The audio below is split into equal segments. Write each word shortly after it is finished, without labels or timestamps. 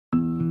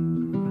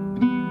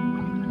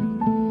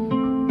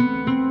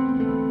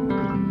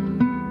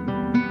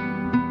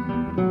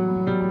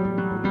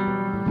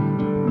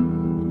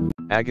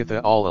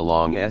Agatha All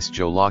Along's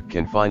Joe Locke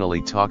can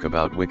finally talk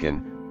about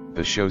Wiccan.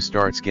 The show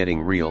starts getting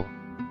real,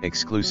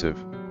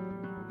 exclusive.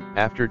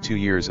 After 2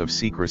 years of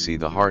secrecy,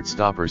 the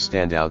Heartstopper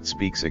standout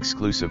speaks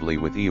exclusively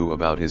with EU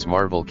about his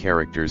Marvel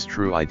character's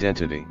true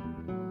identity.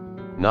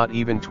 Not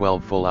even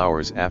 12 full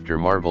hours after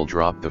Marvel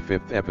dropped the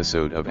 5th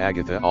episode of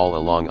Agatha All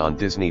Along on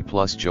Disney+,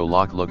 Joe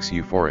Locke looks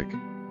euphoric.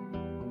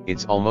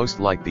 It's almost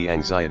like the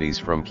anxieties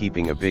from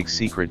keeping a big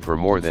secret for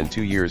more than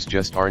 2 years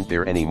just aren't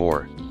there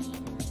anymore.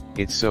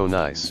 It's so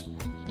nice.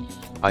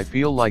 I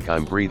feel like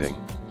I'm breathing.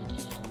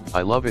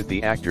 I love it,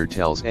 the actor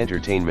tells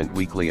Entertainment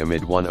Weekly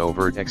amid one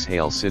overt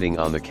exhale sitting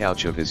on the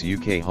couch of his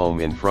UK home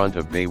in front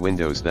of bay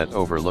windows that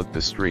overlook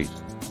the street.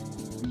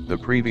 The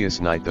previous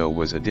night though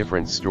was a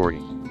different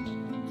story.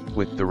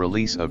 With the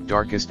release of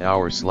Darkest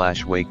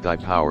Hour/Wake Thy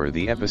Power,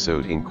 the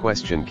episode in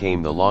question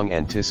came the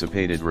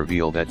long-anticipated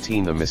reveal that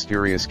the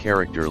mysterious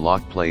character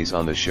Locke plays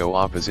on the show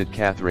opposite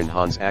Kathryn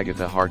Hahn's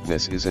Agatha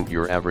Harkness isn't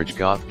your average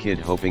goth kid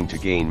hoping to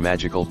gain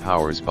magical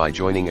powers by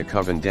joining a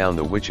coven down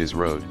the witch's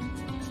road.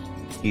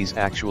 He's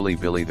actually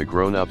Billy, the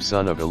grown-up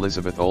son of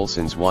Elizabeth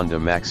Olsen's Wanda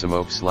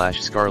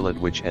Maximoff/Scarlet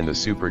Witch and the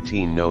super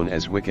teen known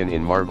as Wiccan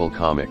in Marvel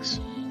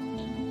Comics.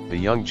 The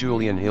young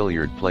Julian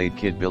Hilliard played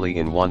Kid Billy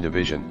in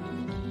WandaVision.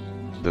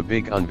 The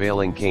big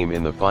unveiling came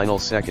in the final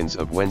seconds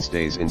of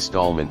Wednesday's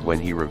installment when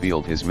he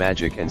revealed his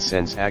magic and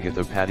sends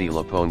Agatha Patti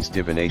Lupone's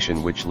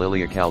divination witch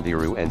Lilia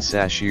Calderu and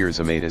Sasheer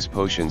Zamata's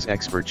potions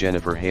expert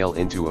Jennifer Hale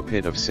into a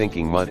pit of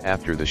sinking mud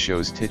after the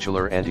show's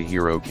titular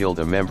antihero killed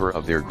a member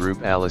of their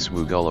group Alice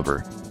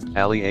Wu-Gulliver,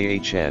 Ali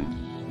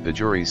Ahn. The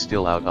jury's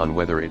still out on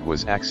whether it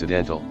was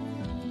accidental.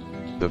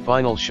 The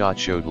final shot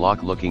showed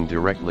Locke looking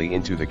directly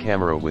into the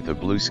camera with a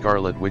blue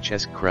Scarlet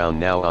Witch-esque crown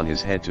now on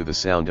his head to the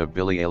sound of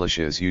Billie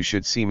Eilish's You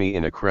Should See Me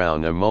in a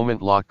Crown, a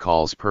moment Locke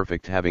calls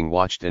perfect, having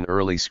watched an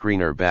early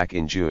screener back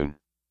in June.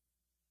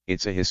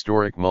 It's a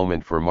historic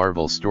moment for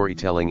Marvel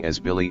storytelling as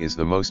Billy is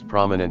the most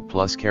prominent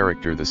plus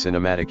character the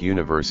cinematic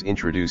universe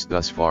introduced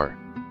thus far.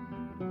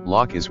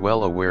 Locke is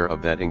well aware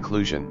of that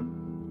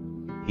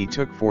inclusion. He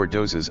took 4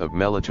 doses of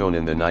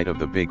melatonin the night of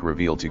the big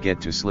reveal to get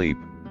to sleep.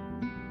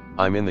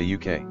 I'm in the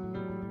UK.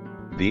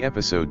 The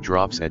episode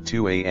drops at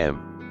 2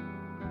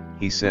 a.m.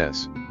 He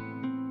says,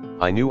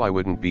 I knew I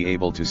wouldn't be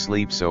able to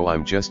sleep, so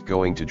I'm just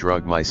going to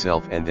drug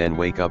myself and then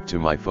wake up to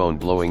my phone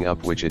blowing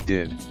up, which it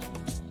did.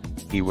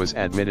 He was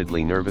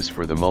admittedly nervous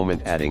for the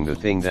moment, adding, the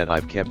thing that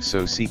I've kept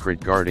so secret,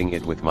 guarding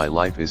it with my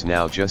life, is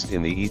now just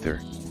in the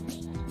ether.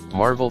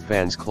 Marvel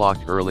fans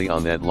clocked early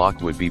on that Locke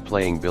would be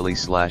playing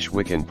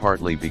Billy/Wiccan,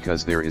 partly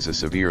because there is a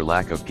severe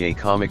lack of gay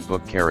comic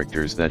book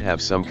characters that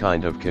have some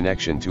kind of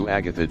connection to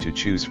Agatha to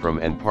choose from,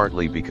 and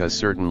partly because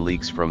certain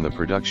leaks from the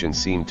production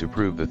seemed to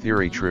prove the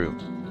theory true.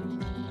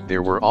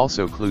 There were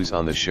also clues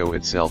on the show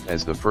itself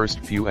as the first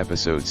few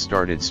episodes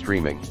started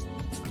streaming.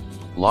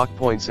 Locke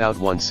points out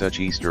one such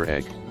Easter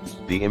egg: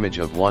 the image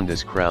of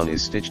Wanda's crown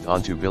is stitched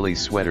onto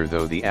Billy's sweater,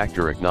 though the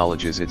actor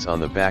acknowledges it's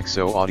on the back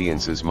so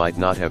audiences might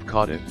not have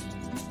caught it.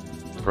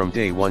 From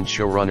day one,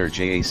 showrunner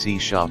Jac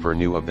Schaffer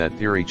knew of that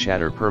theory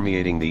chatter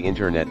permeating the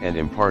internet and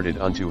imparted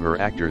unto her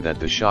actor that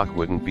the shock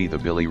wouldn't be the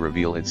Billy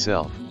reveal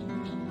itself.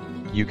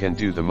 You can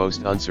do the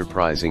most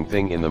unsurprising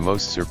thing in the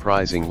most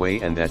surprising way,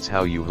 and that's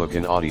how you hook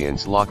an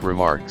audience, Locke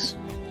remarks.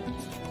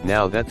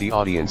 Now that the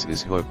audience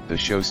is hooked, the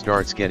show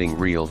starts getting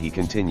real, he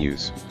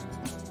continues.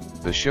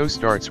 The show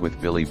starts with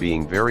Billy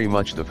being very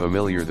much the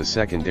familiar, the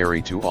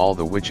secondary to all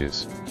the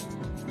witches.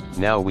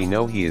 Now we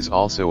know he is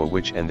also a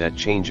witch, and that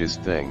changes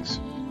things.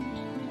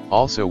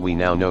 Also, we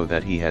now know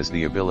that he has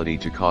the ability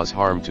to cause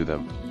harm to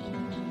them.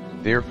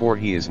 Therefore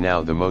he is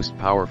now the most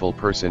powerful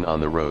person on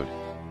the road.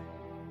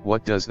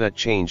 What does that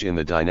change in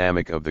the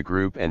dynamic of the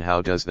group, and how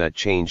does that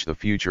change the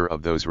future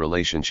of those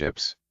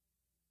relationships?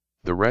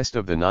 The rest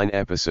of the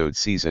 9-episode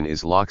season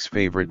is Locke's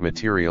favorite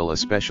material,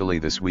 especially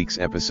this week's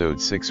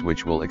episode 6,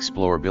 which will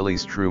explore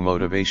Billy's true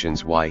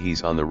motivations, why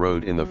he's on the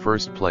road in the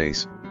first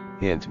place,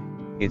 hint,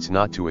 it's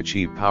not to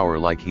achieve power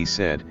like he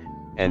said,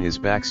 and his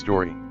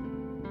backstory.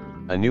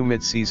 A new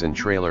mid-season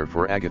trailer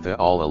for Agatha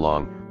All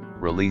Along,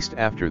 released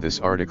after this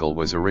article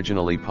was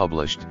originally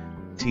published,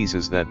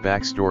 teases that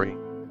backstory.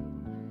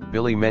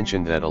 Billy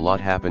mentioned that a lot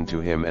happened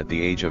to him at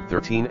the age of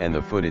 13, and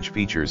the footage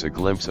features a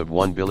glimpse of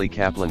one Billy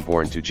Kaplan,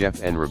 born to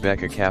Jeff and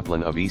Rebecca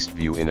Kaplan of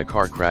Eastview, in a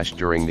car crash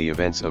during the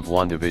events of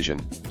WandaVision.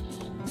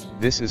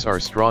 This is our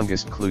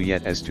strongest clue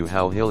yet as to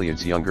how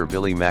Hilliard's younger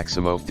Billy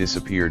Maximoff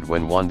disappeared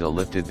when Wanda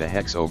lifted the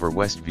hex over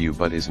Westview,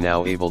 but is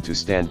now able to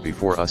stand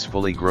before us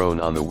fully grown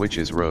on the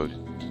witch's road.